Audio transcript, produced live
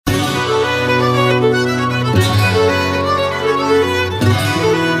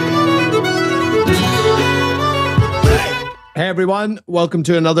Hey everyone, welcome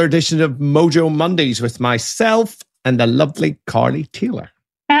to another edition of Mojo Mondays with myself and the lovely Carly Taylor.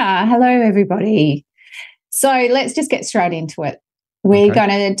 Hello everybody. So let's just get straight into it. We're going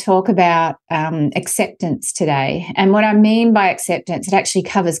to talk about acceptance today. And what I mean by acceptance, it actually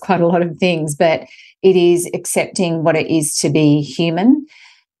covers quite a lot of things, but it is accepting what it is to be human.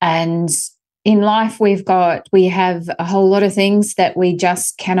 And in life, we have a whole lot of things that we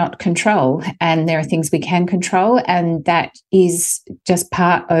just cannot control, and there are things we can control, and that is just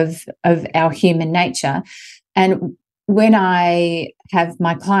part of our human nature. And when I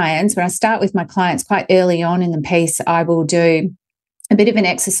start with my clients quite early on in the piece, I will do a bit of an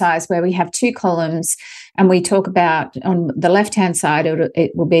exercise where we have two columns, and we talk about, on the left-hand side,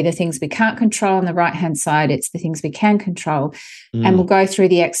 it will be the things we can't control. On the right-hand side, it's the things we can control. And we'll go through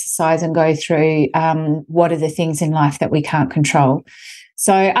the exercise and go through what are the things in life that we can't control.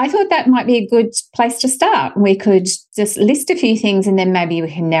 So I thought that might be a good place to start. We could just list a few things, and then maybe we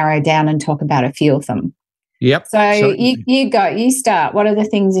can narrow down and talk about a few of them. Yep. So you start. What are the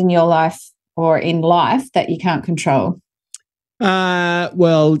things in your life or in life that you can't control?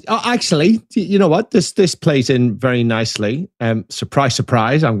 Actually, you know what? This plays in very nicely. Surprise,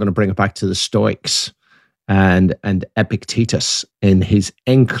 surprise! I'm going to bring it back to the Stoics and Epictetus in his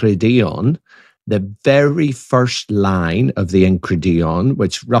Enchiridion. The very first line of the Enchiridion,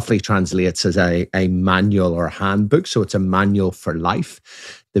 which roughly translates as a manual or handbook, so it's a manual for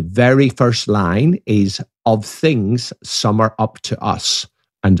life. The very first line is, "Of things, some are up to us,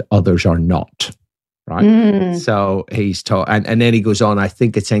 and others are not." Right. So he's taught, and then he goes on, I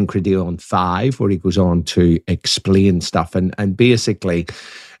think it's Enchiridion 5, where he goes on to explain stuff. And basically,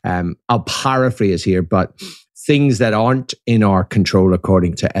 I'll paraphrase here, but things that aren't in our control,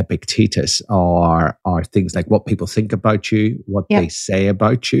 according to Epictetus, are things like what people think about you, what they say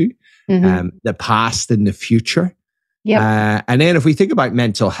about you, the past and the future. And then if we think about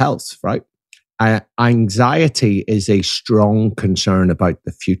mental health, right, anxiety is a strong concern about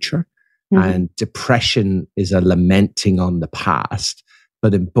the future. And depression is a lamenting on the past.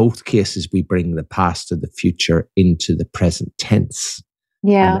 But in both cases, we bring the past or the future into the present tense.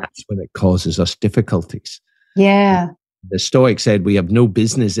 Yeah. And that's when it causes us difficulties. Yeah. The Stoics said we have no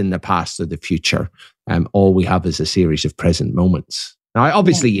business in the past or the future. All we have is a series of present moments. Now,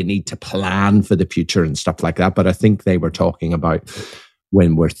 obviously, you need to plan for the future and stuff like that. But I think they were talking about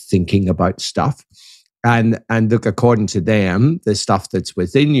when we're thinking about stuff. And look, according to them, the stuff that's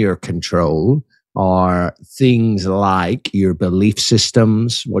within your control are things like your belief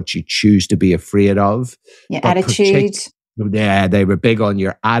systems, what you choose to be afraid of. Your attitude. They were big on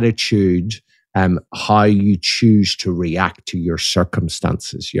your attitude, how you choose to react to your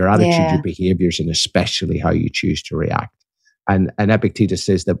circumstances, your attitude, your behaviors, and especially how you choose to react. And Epictetus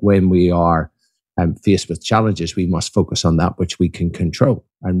says that when we are faced with challenges, we must focus on that which we can control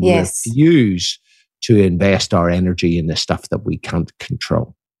and refuse to invest our energy in the stuff that we can't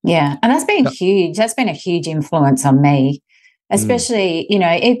control. Yeah. And that's been huge. That's been a huge influence on me, especially,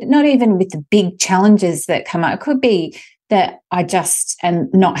 not even with the big challenges that come up. It could be that I just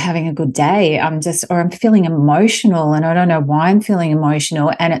am not having a good day. I'm feeling emotional and I don't know why I'm feeling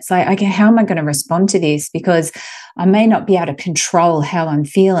emotional. And it's like, okay, how am I going to respond to this? Because I may not be able to control how I'm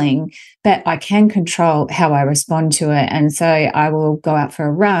feeling, but I can control how I respond to it. And so I will go out for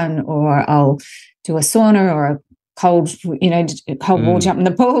a run, or I'll do a sauna, or a cold wall jump in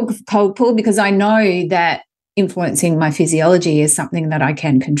the cold pool, because I know that influencing my physiology is something that I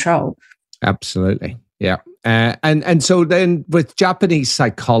can control. Absolutely. Yeah. And so then with Japanese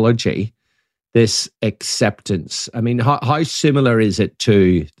psychology, this acceptance, I mean, how similar is it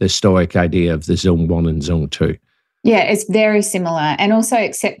to the Stoic idea of the zone 1 and zone 2? Yeah, it's very similar. And also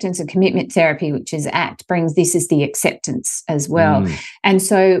acceptance and commitment therapy, which is ACT, brings this as the acceptance as well. And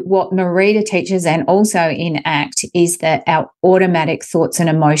so what Marita teaches, and also in ACT, is that our automatic thoughts and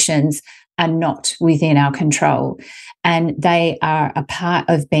emotions are not within our control. And they are a part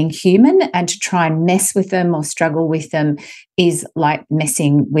of being human, and to try and mess with them or struggle with them is like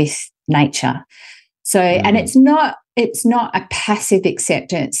messing with nature. So, and it's not a passive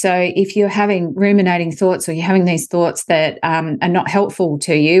acceptance. So if you're having ruminating thoughts, or you're having these thoughts that are not helpful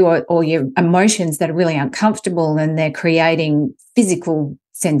to you, or your emotions that are really uncomfortable and they're creating physical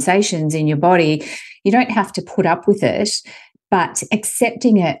sensations in your body, you don't have to put up with it, but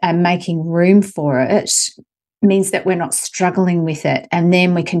accepting it and making room for it means that we're not struggling with it. And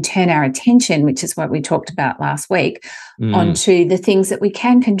then we can turn our attention, which is what we talked about last week, onto the things that we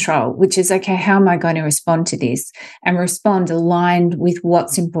can control, which is, okay, how am I going to respond to this? And respond aligned with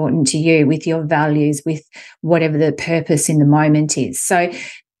what's important to you, with your values, with whatever the purpose in the moment is. So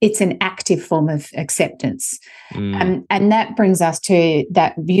it's an active form of acceptance. And that brings us to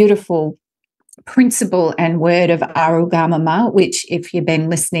that beautiful principle and word of Arugamama, which if you've been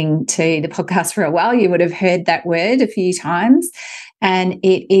listening to the podcast for a while, you would have heard that word a few times. And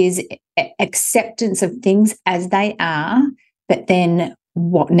it is acceptance of things as they are, but then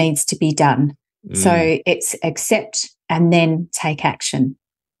what needs to be done. So it's accept and then take action.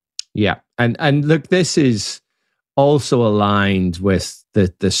 Yeah. And look, this is also aligned with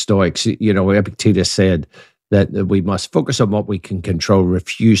the Stoics. You know, Epictetus said that we must focus on what we can control,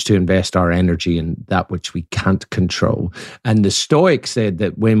 refuse to invest our energy in that which we can't control. And the Stoics said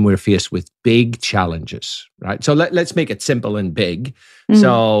that when we're faced with big challenges, right? So let's make it simple and big.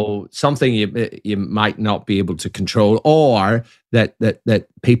 So something you might not be able to control, or that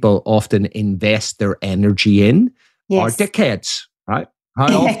people often invest their energy in, are dickheads, right?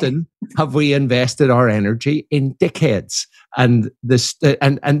 How often have we invested our energy in dickheads? And this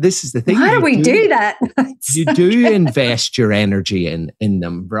is the thing. Why do we do that? You do invest your energy in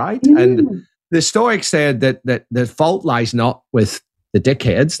them, right? And the Stoics said that the fault lies not with the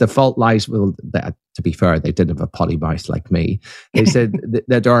dickheads. The fault lies with that. To be fair, they didn't have a potty mouth like me. They said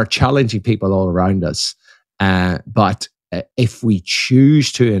that there are challenging people all around us, but if we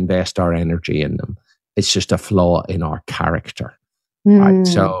choose to invest our energy in them, it's just a flaw in our character. Right.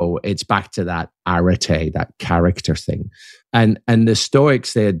 So it's back to that arete, that character thing. And the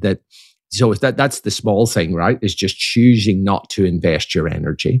Stoics said that, so that's the small thing, right? Is just choosing not to invest your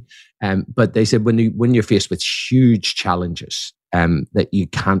energy. But they said when you're faced with huge challenges that you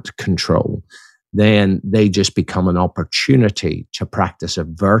can't control, then they just become an opportunity to practice a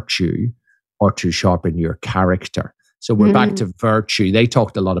virtue or to sharpen your character. So we're back to virtue. They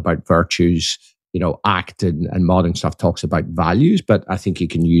talked a lot about virtues. You know, ACT and modern stuff talks about values, but I think you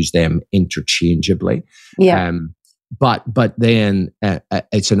can use them interchangeably. Yeah. But then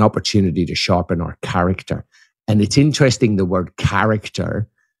it's an opportunity to sharpen our character. And it's interesting, the word character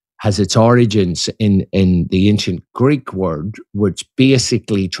has its origins in the ancient Greek word, which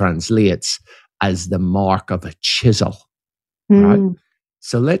basically translates as the mark of a chisel, right?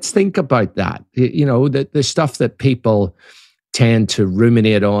 So let's think about that. You know, the stuff that people tend to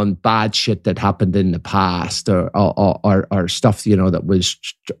ruminate on, bad shit that happened in the past, or stuff, you know, that was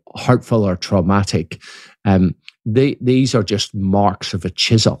hurtful or traumatic. These are just marks of a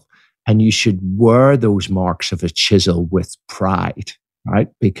chisel, and you should wear those marks of a chisel with pride, right?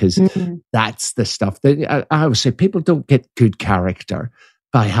 Because that's the stuff that I would say people don't get good character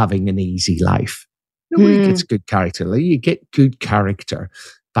by having an easy life. Nobody gets good character. You get good character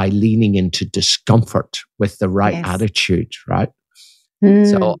by leaning into discomfort with the right attitude, right?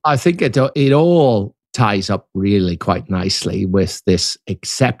 So I think it all ties up really quite nicely with this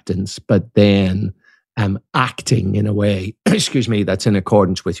acceptance, but then acting in a way, excuse me, that's in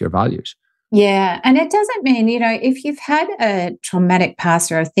accordance with your values. Yeah. And it doesn't mean, you know, if you've had a traumatic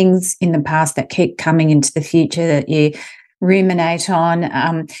past or things in the past that keep coming into the future that you ruminate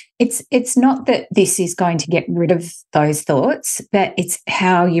on, it's not that this is going to get rid of those thoughts, but it's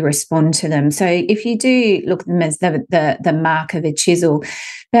how you respond to them. So if you do look at them as the mark of a chisel,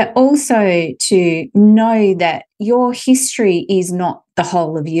 but also to know that your history is not the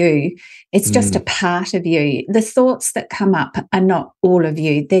whole of you. It's just a part of you. The thoughts that come up are not all of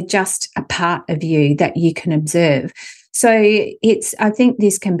you. They're just a part of you that you can observe. So I think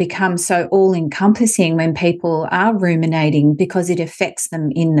this can become so all-encompassing when people are ruminating because it affects them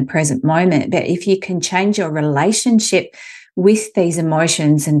in the present moment. But if you can change your relationship with these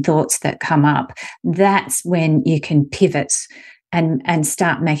emotions and thoughts that come up, that's when you can pivot and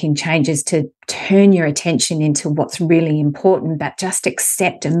start making changes to turn your attention into what's really important, but just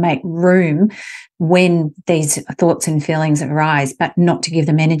accept and make room when these thoughts and feelings arise, but not to give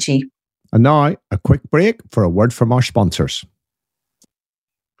them energy. And now a quick break for a word from our sponsors.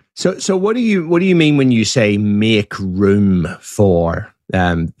 So what do you mean when you say make room for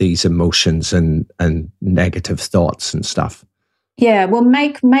these emotions and negative thoughts and stuff? Yeah, well,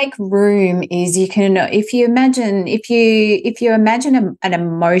 make room is you can, if you imagine an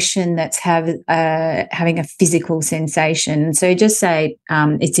emotion that's having a physical sensation. So just say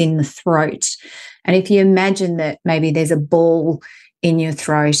it's in the throat, and if you imagine that maybe there's a ball in your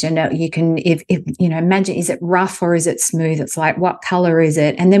throat, and you can, if you know, imagine, is it rough or is it smooth? It's like, what color is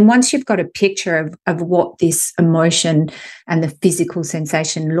it? And then once you've got a picture of what this emotion and the physical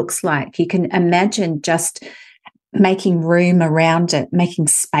sensation looks like, you can imagine just making room around it, making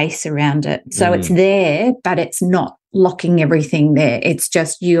space around it. So it's there, but it's not locking everything there. It's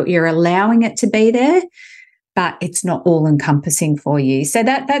just you're allowing it to be there, but it's not all encompassing for you. So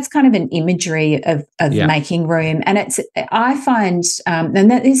that's kind of an imagery of making room. And I find, and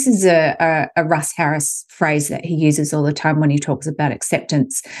that this is a Russ Harris phrase that he uses all the time when he talks about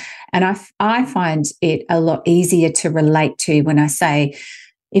acceptance. And I find it a lot easier to relate to when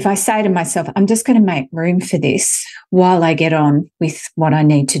if I say to myself, I'm just going to make room for this while I get on with what I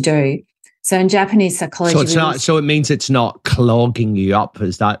need to do. So in Japanese psychology, so it means it's not clogging you up.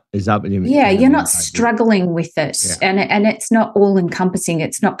 Is that what you mean? Yeah, you're not struggling with it, and it's not all encompassing.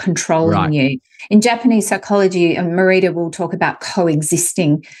 It's not controlling you. In Japanese psychology, and Marita will talk about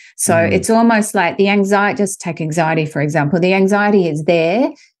coexisting. So it's almost like the anxiety. Just take anxiety for example. The anxiety is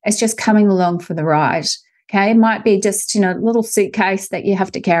there. It's just coming along for the ride. Okay, it might be just, a little suitcase that you have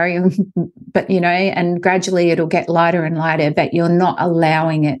to carry, but, and gradually it'll get lighter and lighter, but you're not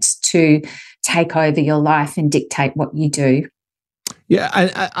allowing it to take over your life and dictate what you do. Yeah,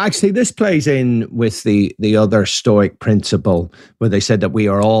 and actually this plays in with the other Stoic principle where they said that we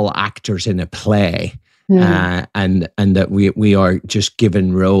are all actors in a play. And that we are just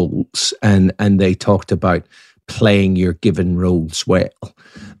given roles, and they talked about playing your given roles well.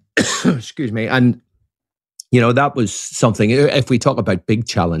 Excuse me. And that was something, if we talk about big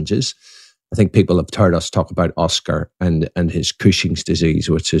challenges, I think people have heard us talk about Oscar and his Cushing's disease,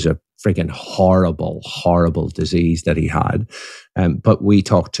 which is a freaking horrible, horrible disease that he had. But we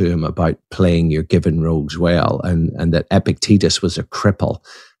talked to him about playing your given roles well, and that Epictetus was a cripple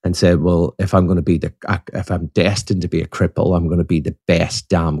and said, well, if I'm destined to be a cripple, I'm going to be the best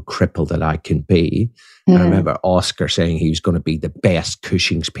damn cripple that I can be. And I remember Oscar saying he was going to be the best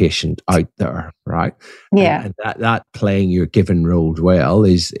Cushing's patient out there, right? Yeah. And that playing your given role well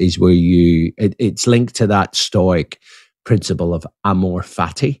is where it's linked to that Stoic principle of amor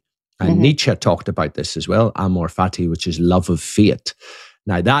fati. And Nietzsche talked about this as well, amor fati, which is love of fate.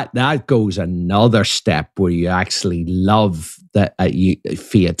 Now that goes another step where you actually love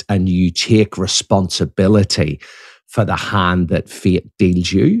fate and you take responsibility for the hand that fate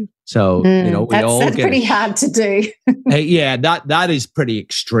deals you. So that's pretty hard to do. Yeah, that is pretty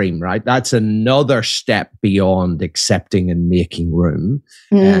extreme, right? That's another step beyond accepting and making room,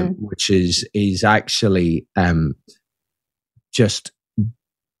 which is actually just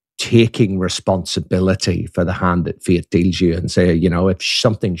taking responsibility for the hand that fate deals you, and say, if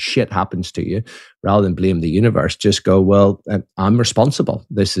something shit happens to you, rather than blame the universe, just go, well, I'm responsible.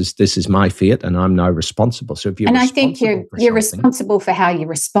 This is my fate, and I'm now responsible. So if you're, and I think you're responsible for how you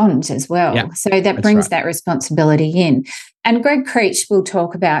respond as well. Yeah, so that brings that responsibility in. And Greg Creech will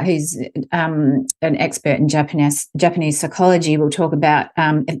talk about, who's an expert in Japanese psychology, will talk about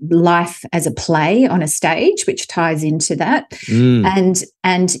life as a play on a stage, which ties into that.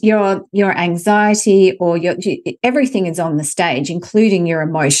 And your anxiety or everything is on the stage, including your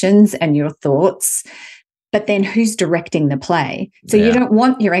emotions and your thoughts. But then who's directing the play? So you don't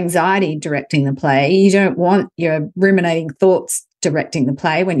want your anxiety directing the play. You don't want your ruminating thoughts directing the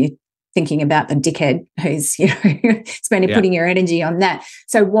play when you're thinking about the dickhead who's, putting your energy on that.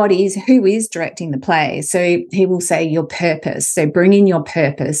 So who is directing the play? So he will say your purpose. So bring in your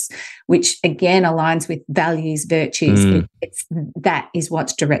purpose, which again aligns with values, virtues. That is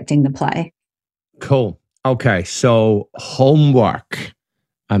what's directing the play. Cool. Okay. So homework.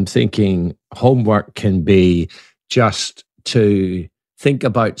 I'm thinking homework can be just to think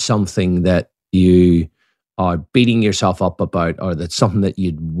about something that you are beating yourself up about, or that's something that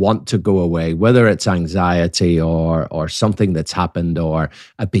you'd want to go away, whether it's anxiety or something that's happened or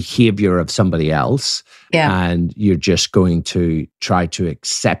a behavior of somebody else. Yeah. And you're just going to try to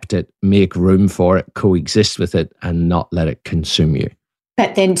accept it, make room for it, coexist with it, and not let it consume you.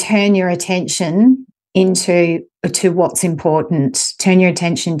 But then turn your attention to what's important. Turn your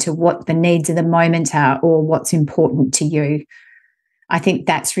attention to what the needs of the moment are, or what's important to you. I think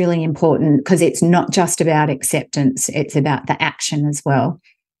that's really important, because it's not just about acceptance, it's about the action as well.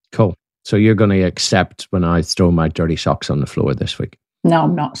 Cool. So you're going to accept when I throw my dirty socks on the floor this week? No,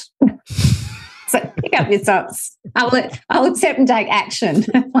 I'm not. So pick up your socks. I'll accept and take action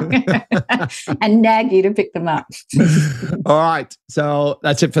and nag you to pick them up. All right. So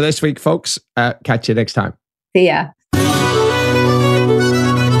that's it for this week, folks. Catch you next time. See ya.